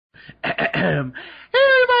Hey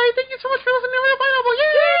everybody, thank you so much for listening to Real Pineapple.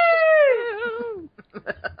 Yay!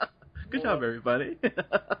 Good job, everybody.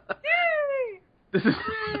 Yay! This is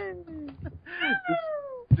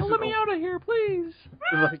Let me out of here, please.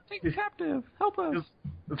 like, Take me captive. Help us.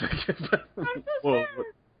 Whoa,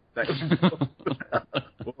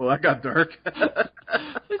 whoa, that got dark.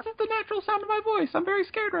 This is the natural sound of my voice. I'm very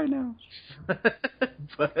scared right now.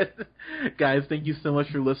 But guys, thank you so much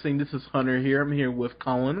for listening. This is Hunter here. I'm here with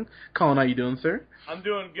Colin. Colin, how you doing, sir? I'm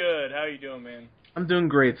doing good. How you doing, man? I'm doing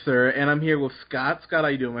great, sir. And I'm here with Scott. Scott, how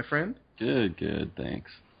you doing, my friend? Good,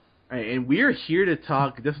 thanks. All right, and we are here to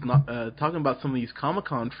talk, talking about some of these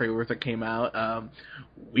Comic-Con trailers that came out.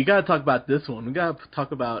 We got to talk about this one. We got to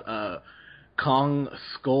talk about Kong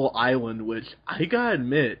Skull Island, which I got to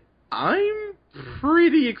admit, I'm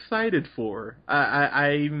pretty excited for.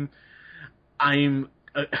 I'm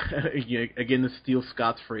again, to steal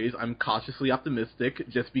Scott's phrase, I'm cautiously optimistic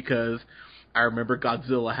just because I remember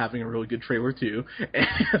Godzilla having a really good trailer too.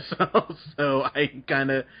 And so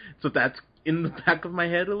that's in the back of my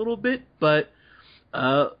head a little bit, but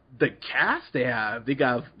the cast they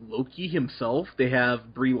got Loki himself, they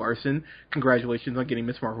have Brie Larson, congratulations on getting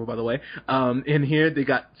Miss Marvel, by the way. In here they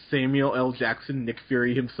got Samuel L. Jackson, Nick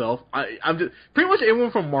Fury himself. I'm just pretty much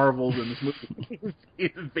everyone from Marvel's in this movie,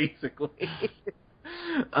 basically.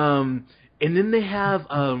 And then they have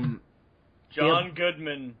John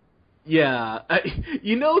Goodman. Yeah,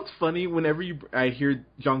 it's funny. Whenever I hear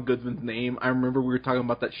John Goodman's name, I remember we were talking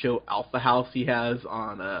about that show Alpha House he has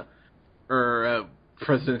on,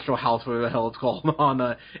 Presidential House, whatever the hell it's called,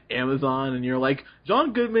 on Amazon, and you're like,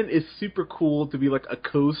 John Goodman is super cool to be like a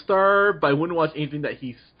co-star, but I wouldn't watch anything that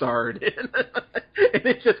he starred in, and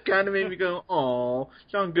it just kind of made me go, "Aw,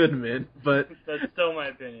 John Goodman." But that's still my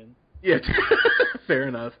opinion. Yeah, fair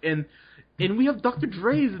enough. And we have Dr.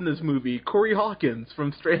 Dre's in this movie. Corey Hawkins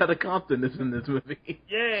from Straight Outta Compton is in this movie.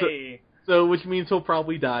 Yay! So which means he'll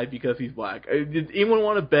probably die because he's black. Did anyone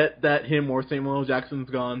want to bet that him or Samuel L. Jackson's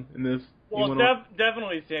gone in this? Well,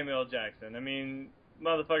 definitely Samuel L. Jackson. I mean,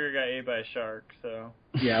 motherfucker got ate by a shark, so...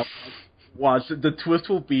 Yeah. Watch. The twist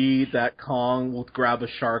will be that Kong will grab a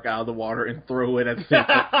shark out of the water and throw it at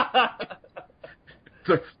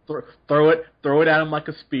throw it at him like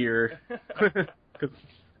a spear.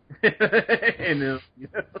 And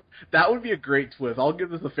that would be a great twist. I'll give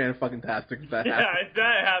this a fan-fucking-tastic if that happens. Yeah, if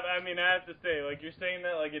that happens, I mean, I have to say, like, you're saying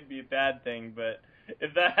that like it'd be a bad thing, but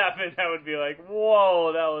if that happened, I would be like,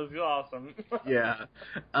 whoa, that was awesome. Yeah.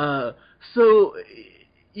 So,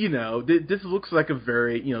 this looks like a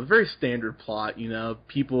very, very standard plot.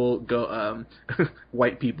 People go,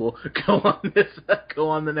 white people go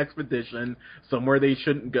on an expedition somewhere they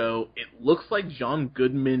shouldn't go. It looks like John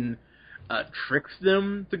Goodman tricks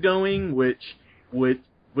them to going, which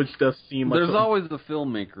does seem like there's always a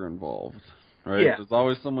filmmaker involved, right? Yeah. There's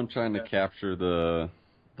always someone trying to capture the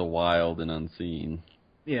wild and unseen.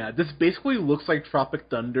 Yeah, this basically looks like Tropic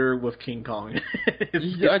Thunder with King Kong.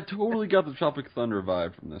 Yeah, I totally got the Tropic Thunder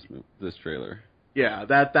vibe from this trailer. Yeah,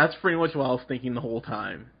 that's pretty much what I was thinking the whole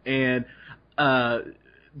time. And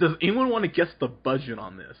does anyone want to guess the budget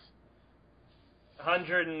on this?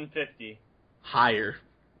 150. Higher.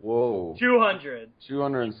 Whoa. 200.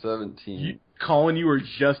 217. Colin, you were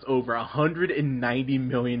just over $190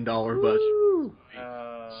 million budget.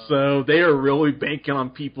 So they are really banking on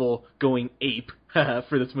people going ape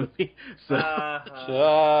for this movie. So,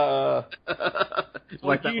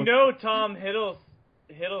 like Tom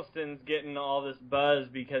Hiddleston's getting all this buzz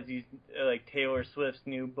because he's like Taylor Swift's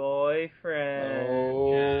new boyfriend.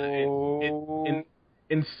 Oh.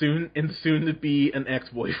 And soon to be an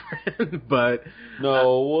ex-boyfriend, but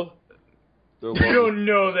no, you don't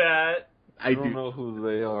know that. I don't know who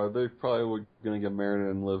they are. They probably were going to get married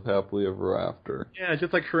and live happily ever after. Yeah,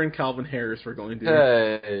 just like her and Calvin Harris were going to.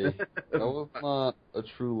 Hey, that was not a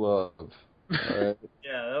true love. Right?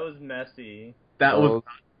 Yeah, that was messy. That was.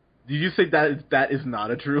 Did you say that is not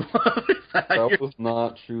a true love? That was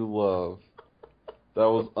not true love. That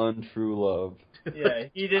was untrue love. Yeah,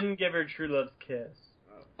 he didn't give her true love's kiss.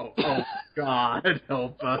 Oh God,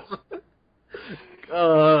 help us.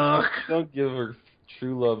 Don't give her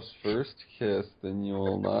true love's first kiss, then you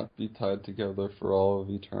will not be tied together for all of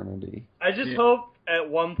eternity. I just hope at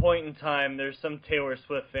one point in time there's some Taylor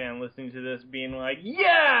Swift fan listening to this being like,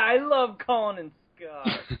 yeah, I love Colin and Scott.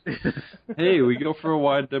 Hey, we go for a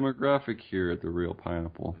wide demographic here at the Real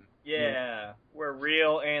Pineapple. Yeah, we're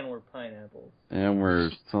real and we're pineapples. And we're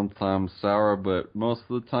sometimes sour, but most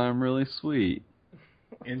of the time really sweet.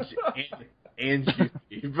 And juicy.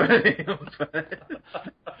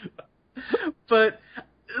 But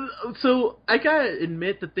So I gotta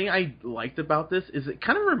admit, the thing I liked about this is it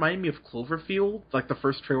kind of reminded me of Cloverfield, like the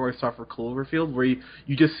first trailer I saw for Cloverfield, where you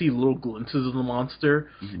just see little glimpses of the monster,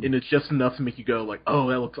 and it's just enough to make you go like, "Oh,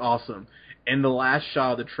 that looks awesome," and the last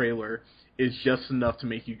shot of the trailer is just enough to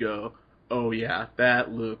make you go, "Oh yeah,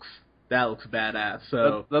 that looks badass."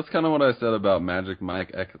 So that's kind of what I said about Magic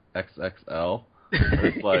Mike XXL.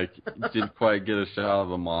 It's like you didn't quite get a shot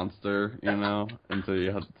of a monster, until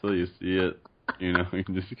you see it. You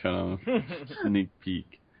can just kind of sneak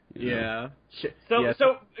peek. Yeah.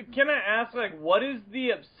 So can I ask, like, what is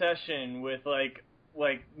the obsession with like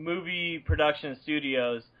movie production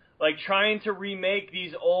studios, like trying to remake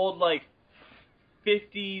these old like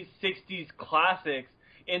 50s, 60s classics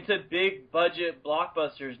into big budget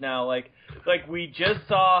blockbusters now? Like we just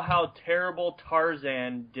saw how terrible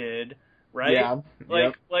Tarzan did. Right? Yeah.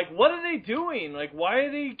 Like what are they doing? Like, why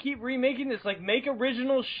do they keep remaking this? Like, make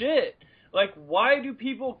original shit. Like, why do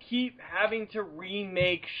people keep having to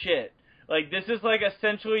remake shit? Like, this is, like,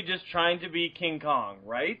 essentially just trying to be King Kong,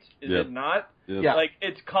 right? Is it not? Yep. Yeah. Like,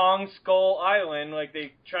 it's Kong Skull Island. Like,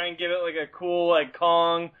 they try and give it, like, a cool, like,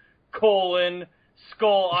 Kong,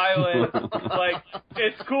 Skull Island. Like,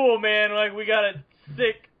 it's cool, man. Like, we got a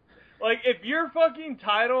sick... Like, if your fucking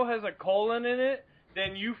title has a colon in it,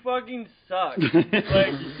 then you fucking suck.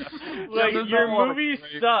 Like your movie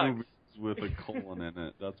sucks. With a colon in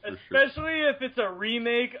it, that's for Especially if it's a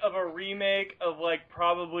remake of, like,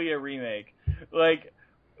 probably a remake. Like,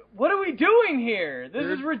 what are we doing here? This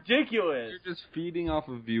is ridiculous. You're just feeding off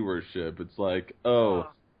of viewership. It's like,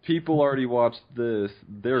 people already watched this.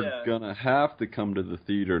 They're gonna have to come to the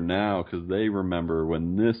theater now because they remember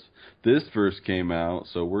when this first came out.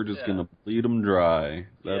 So we're just gonna bleed them dry.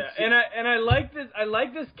 And I like this. I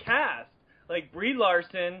like this cast. Like Brie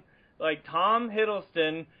Larson, like Tom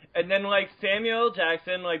Hiddleston, and then like Samuel L.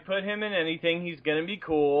 Jackson. Like, put him in anything, he's gonna be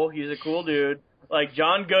cool. He's a cool dude. Like,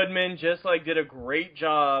 John Goodman just, like, did a great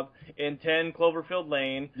job in 10 Cloverfield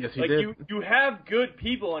Lane. Yes, he like, did. You have good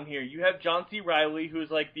people in here. You have John C. Reilly,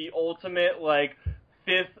 who's, like, the ultimate, like,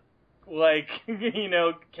 fifth, like,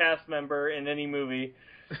 cast member in any movie.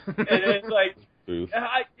 And it's, like,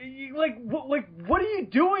 what are you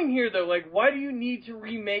doing here, though? Like, why do you need to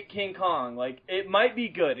remake King Kong? Like, it might be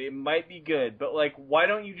good. But, like, why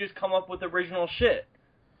don't you just come up with original shit?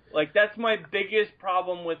 Like, that's my biggest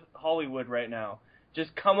problem with Hollywood right now.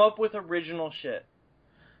 Just come up with original shit.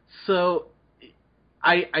 So,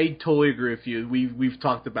 I totally agree with you. We've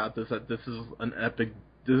talked about this, that this is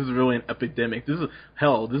really an epidemic. This is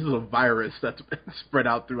a virus that's been spread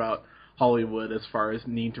out throughout Hollywood as far as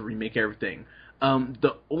needing to remake everything.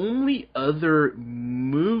 The only other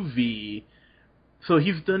movie... So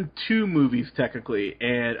he's done 2 movies, technically,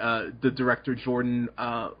 and the director, Jordan...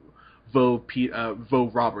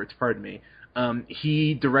 Vo Roberts, pardon me.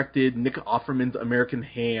 He directed Nick Offerman's American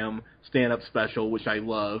Ham stand-up special, which I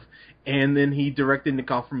love, and then he directed Nick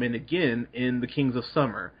Offerman again in The Kings of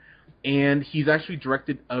Summer. And he's actually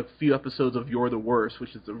directed a few episodes of You're the Worst,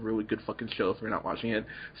 which is a really good fucking show if you're not watching it.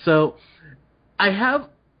 So I have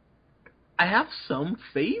some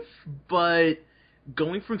faith, but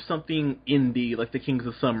going from something indie like The Kings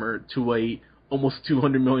of Summer to a almost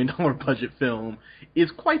 $200 million budget film is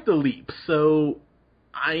quite the leap. So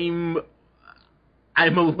I'm a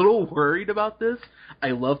little worried about this.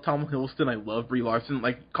 I love Tom Hiddleston. I love Brie Larson.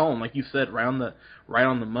 Like Colin, like you said, right on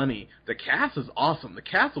the money. The cast is awesome. The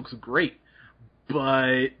cast looks great.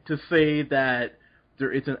 But to say that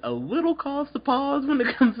there isn't a little cause to pause when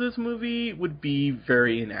it comes to this movie would be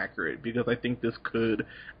very inaccurate, because I think this could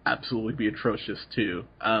absolutely be atrocious too.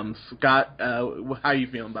 Scott, how are you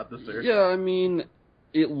feeling about this, sir? Yeah, I mean,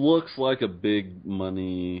 it looks like a big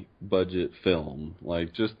money budget film.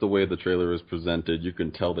 Like, just the way the trailer is presented, you can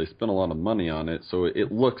tell they spent a lot of money on it, so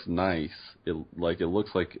it looks nice. It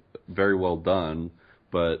looks like very well done,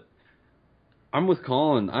 but I'm with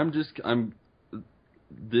Colin.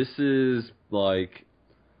 This is like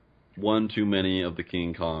one too many of the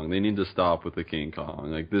King Kong. They need to stop with the King Kong.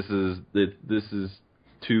 Like, this is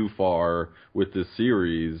too far with this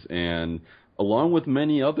series, and along with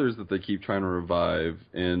many others that they keep trying to revive,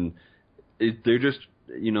 and they're just,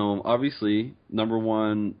 obviously number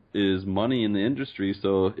one is money in the industry.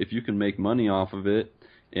 So if you can make money off of it,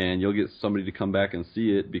 and you'll get somebody to come back and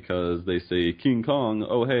see it because they say King Kong,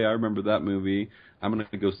 oh hey, I remember that movie, I'm gonna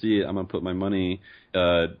go see it, I'm gonna put my money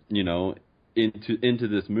into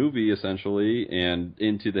this movie, essentially, and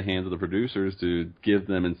into the hands of the producers to give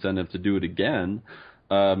them incentive to do it again.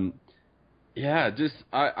 I'm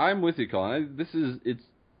with you, Colin.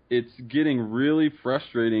 It's getting really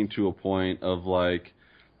frustrating to a point of, like,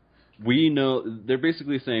 we know they're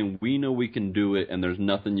basically saying we know we can do it, and there's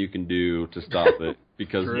nothing you can do to stop it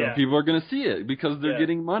because Yeah. people are going to see it because they're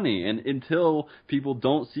getting money, and until people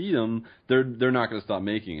don't see them, they're not going to stop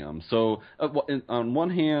making them. So on one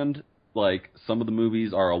hand, like some of the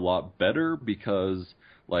movies are a lot better because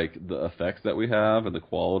like the effects that we have and the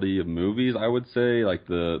quality of movies, I would say, like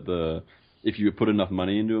the if you put enough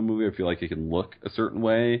money into a movie, I feel like it can look a certain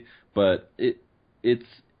way, but it's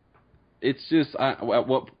just at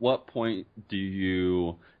what point do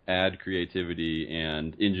you add creativity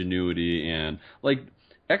and ingenuity, and like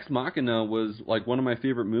Ex Machina was like one of my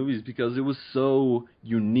favorite movies because it was so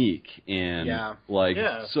unique and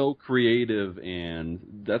so creative, and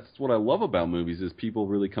that's what I love about movies is people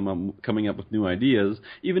really coming up with new ideas,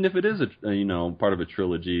 even if it is a part of a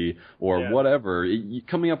trilogy or whatever.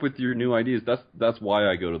 Coming up with your new ideas, that's why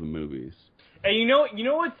I go to the movies. And you know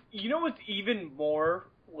what's even more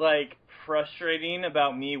like frustrating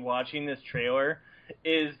about me watching this trailer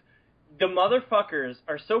is the motherfuckers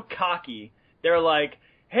are so cocky. They're like,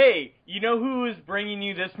 hey, you know who is bringing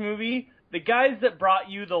you this movie? The guys that brought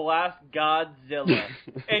you the last Godzilla.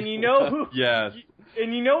 And you know who? Yes.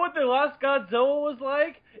 And you know what the last Godzilla was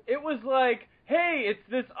like? It was like, hey, it's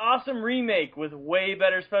this awesome remake with way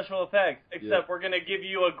better special effects, except we're going to give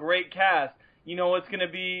you a great cast. You know what's going to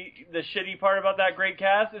be the shitty part about that great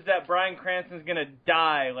cast is that Bryan Cranston's going to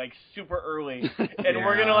die like super early. And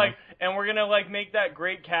we're going to make that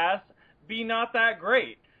great cast be not that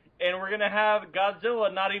great. And we're going to have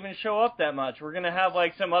Godzilla not even show up that much. We're going to have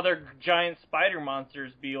like some other giant spider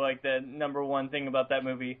monsters be like the number one thing about that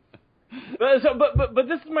movie. But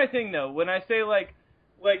this is my thing though. When I say like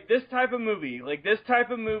this type of movie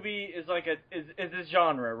is like is this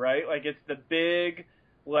genre, right? Like it's the big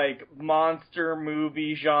like monster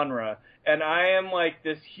movie genre. And I am like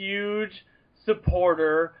this huge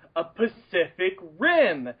supporter of Pacific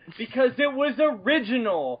Rim because it was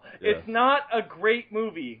original. Yeah. It's not a great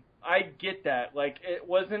movie. I get that. Like it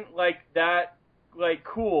wasn't like that like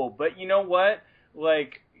cool, but you know what?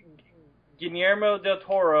 Like Guillermo del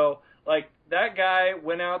Toro, like that guy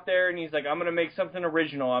went out there and he's like, I'm going to make something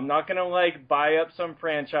original. I'm not going to like buy up some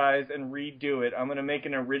franchise and redo it. I'm going to make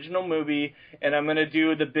an original movie and I'm going to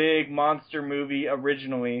do the big monster movie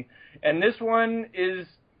originally. And this one is,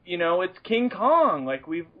 it's King Kong. Like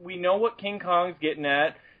we know what King Kong's getting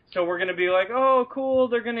at. So we're going to be like, oh, cool.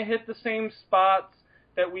 They're going to hit the same spots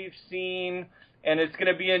that we've seen. And it's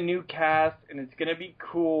going to be a new cast and it's going to be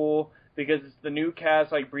cool. Because it's the new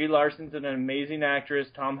cast, like Brie Larson's an amazing actress,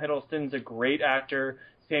 Tom Hiddleston's a great actor,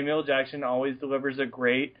 Samuel Jackson always delivers a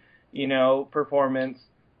great, performance.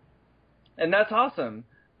 And that's awesome.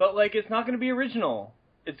 But, like, it's not going to be original.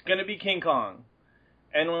 It's going to be King Kong.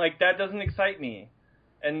 And, like, that doesn't excite me.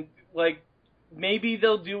 And, like, maybe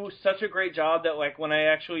they'll do such a great job that, like, when I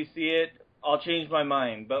actually see it, I'll change my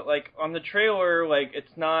mind. But, like, on the trailer, like,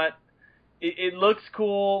 it's not... It looks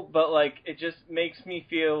cool, but, like, it just makes me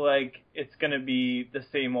feel like it's going to be the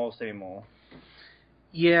same old, same old.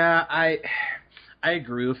 Yeah, I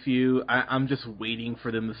agree with you. I'm just waiting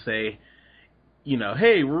for them to say,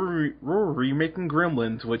 hey, we're remaking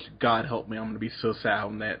Gremlins, which, God help me, I'm going to be so sad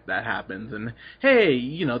when that happens. And,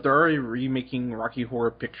 hey, they're already remaking Rocky Horror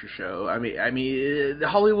Picture Show. I mean,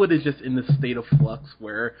 Hollywood is just in this state of flux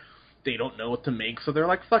where they don't know what to make, so they're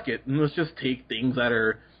like, fuck it, and let's just take things that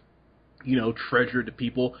are... treasure to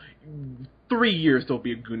people. 3 years there'll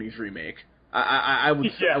be a Goonies remake. I'm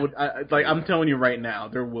telling you right now,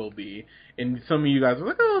 there will be. And some of you guys are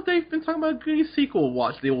like, oh, they've been talking about a Goonies sequel.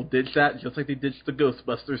 Watch, they will ditch that just like they ditched the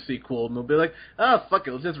Ghostbusters sequel, and they'll be like, fuck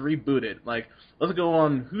it, let's just reboot it. Like, let's go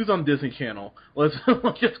on, who's on Disney Channel? Let's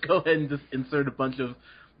just go ahead and just insert a bunch of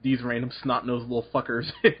these random snot-nosed little fuckers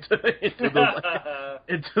into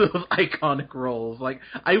those iconic roles. Like,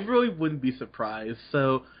 I really wouldn't be surprised.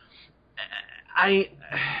 So, I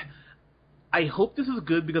hope this is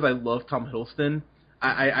good because I love Tom Hiddleston.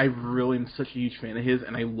 I really am such a huge fan of his,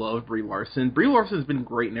 and I love Brie Larson. Brie Larson has been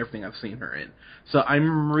great in everything I've seen her in. So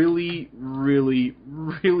I'm really, really,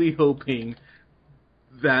 really hoping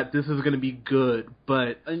that this is going to be good.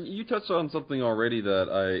 But and you touched on something already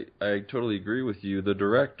that I totally agree with you. The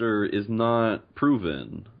director is not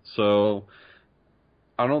proven. So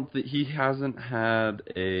I don't think he hasn't had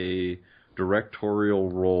a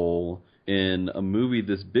directorial role in a movie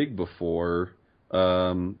this big before.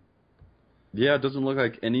 It doesn't look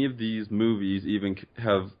like any of these movies even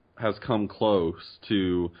has come close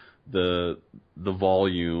to the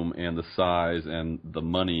volume and the size and the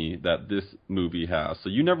money that this movie has. So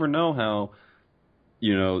you never know how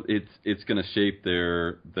it's going to shape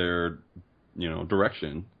their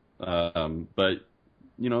direction. But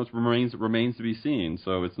it remains to be seen.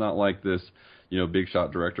 So it's not like this, big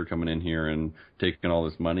shot director coming in here and taking all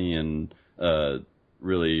this money and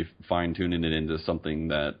really fine tuning it into something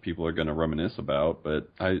that people are going to reminisce about. But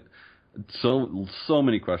so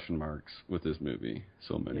many question marks with this movie.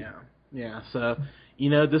 So many. Yeah. So,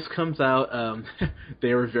 this comes out,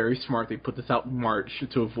 they were very smart. They put this out in March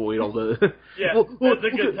to avoid all the... Yeah, it's a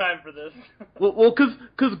good time for this. well,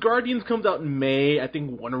 because Guardians comes out in May, I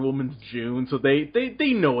think Wonder Woman's June, so they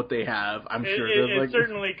know what they have, I'm sure. It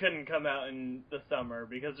certainly couldn't come out in the summer,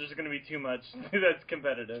 because there's going to be too much that's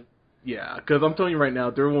competitive. Yeah, because I'm telling you right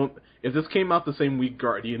now, if this came out the same week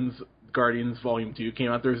Guardians Volume 2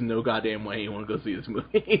 came out, there's no goddamn way you want to go see this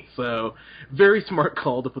movie. So, very smart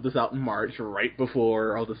call to put this out in March, right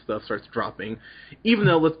before all this stuff starts dropping. Even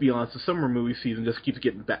though, let's be honest, the summer movie season just keeps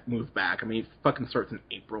getting moved back. I mean, it fucking starts in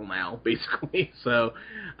April now, basically. So,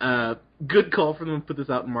 good call for them to put this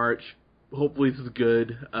out in March. Hopefully this is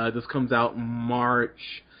good. This comes out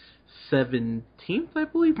March 17th, I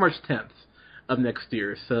believe? March 10th of next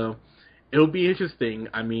year. So, it'll be interesting.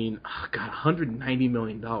 I mean, $190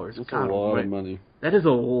 million. That's a lot of money. That is a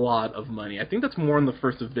lot of money. I think that's more than the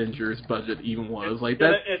first Avengers budget even was.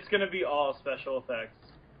 It's going to be all special effects.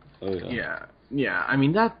 Oh, yeah. Yeah. I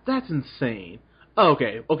mean, that's insane. Oh,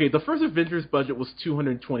 okay. The first Avengers budget was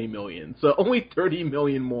 $220 million, so only $30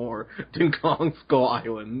 million more than Kong Skull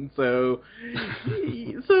Island. So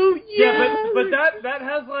yeah. But that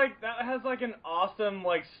has like an awesome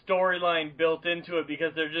like storyline built into it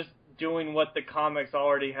because they're just doing what the comics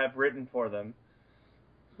already have written for them,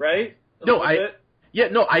 right?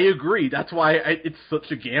 I agree. That's why it's such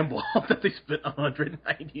a gamble that they spent $190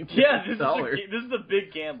 million. Yeah, this is a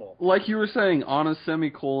big gamble. Like you were saying, on a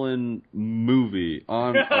semicolon movie,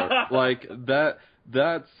 on like that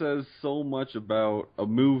says so much about a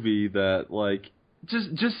movie that like just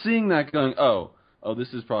seeing that going, oh,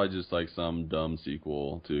 this is probably just like some dumb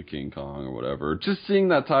sequel to King Kong or whatever. Just seeing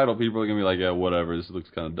that title, people are gonna be like, yeah, whatever, this looks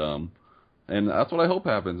kind of dumb. And that's what I hope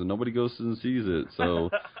happens, and nobody goes and sees it. So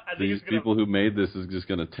these people who made this is just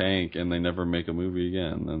going to tank, and they never make a movie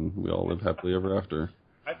again, and we all live happily ever after.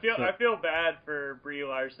 I feel bad for Brie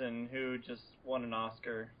Larson, who just won an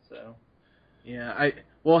Oscar. So yeah,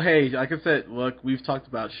 hey, like I said, look, we've talked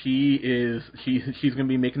about she's going to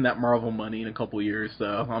be making that Marvel money in a couple years.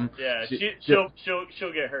 So yeah, she'll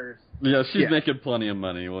get hers. Yeah, she's making plenty of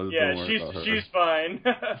money. She's fine.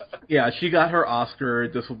 Yeah, she got her Oscar.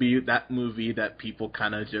 This will be that movie that people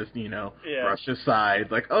kind of just, brush aside.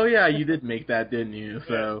 Like, oh yeah, you did make that, didn't you?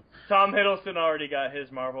 So Tom Hiddleston already got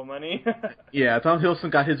his Marvel money. Yeah, Tom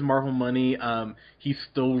Hiddleston got his Marvel money. He's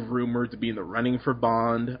still rumored to be in the running for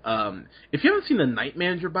Bond. If you haven't seen The Night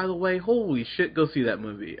Manager, by the way, holy shit, go see that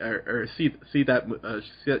movie or see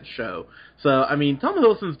that show. So, I mean, Tom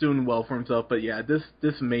Hiddleston's doing well for himself, but yeah, this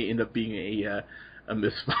may end up being a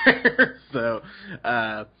misfire. So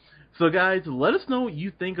guys, let us know what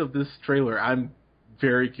you think of this trailer. I'm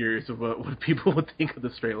very curious of what people would think of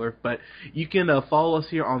this trailer. But you can follow us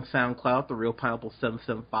here on SoundCloud, The Real Pineapple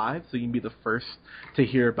 775, so you can be the first to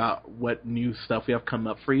hear about what new stuff we have come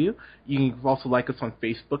up for you. You can also like us on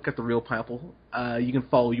Facebook at The Real Pineapple. You can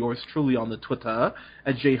follow yours truly on the Twitter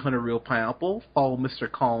at JHunterRealPineapple. Follow Mr.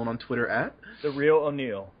 Colin on Twitter at The Real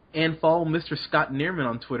O'Neill. And follow Mr. Scott Neerman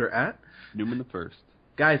on Twitter at Newman the First.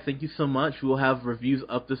 Guys, thank you so much. We will have reviews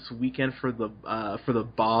up this weekend for the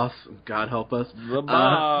boss. God help us. The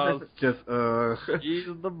boss. He's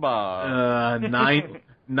the boss.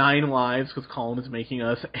 9 lives because Colin is making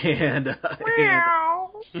us, and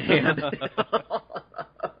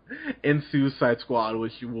Suicide Squad,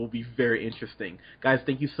 which will be very interesting. Guys,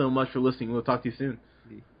 thank you so much for listening. We'll talk to you soon.